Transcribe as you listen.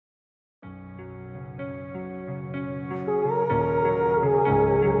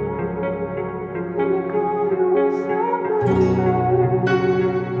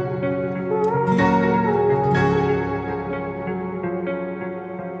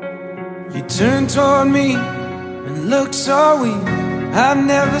You turned toward me and looked so weak. I've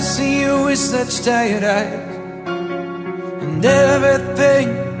never seen you with such tired eyes. And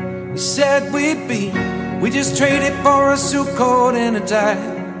everything we said we'd be, we just traded for a suit coat and a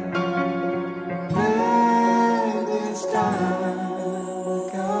tie.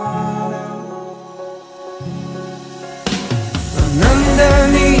 And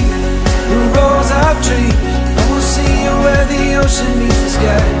underneath the rows of trees, I will see you where the ocean meets the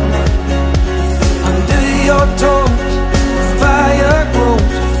sky. Under your toes, the fire grows.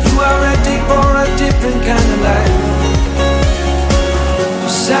 You are ready for a different kind of life.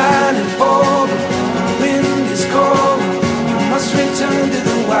 You're silent for the wind is cold. You must return to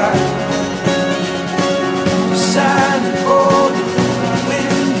the wild. You're silent for the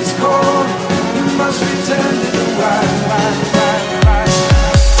wind is cold. You must return to the wild.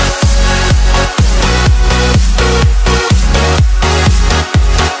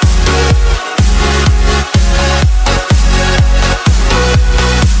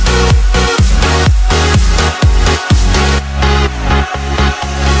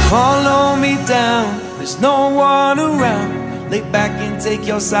 Follow me down, there's no one around. Lay back and take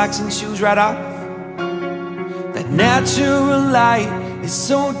your socks and shoes right off. That natural light is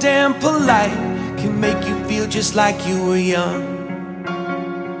so damn polite, can make you feel just like you were young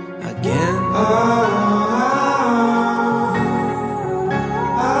again.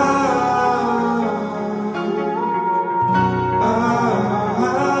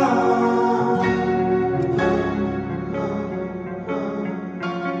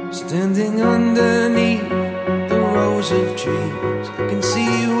 Standing underneath the rows of trees, I can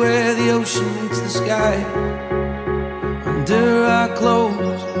see where the ocean meets the sky. Under our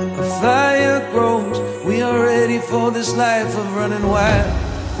clothes, a fire grows. We are ready for this life of running wild.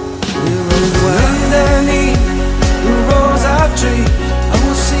 We're running wild. Underneath the rows of trees, I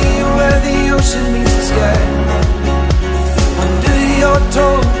will see you where the ocean meets the sky. Under your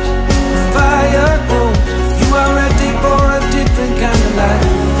toes, the fire grows. You are ready for a different kind of life.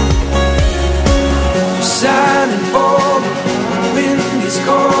 Silent for the wind is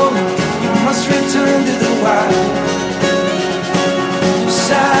cold. You must return to the wild.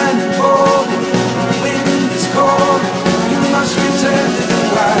 Silent for the wind is cold. You must return to the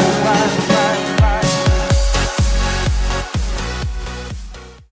wild.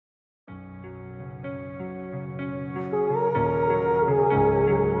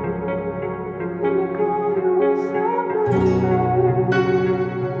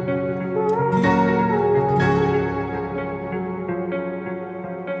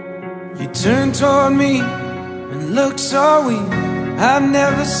 You turned toward me and looked so weak. I've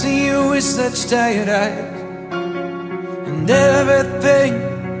never seen you with such tired eyes. And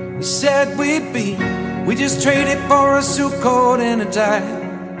everything we said we'd be, we just traded for a suit coat and a tie.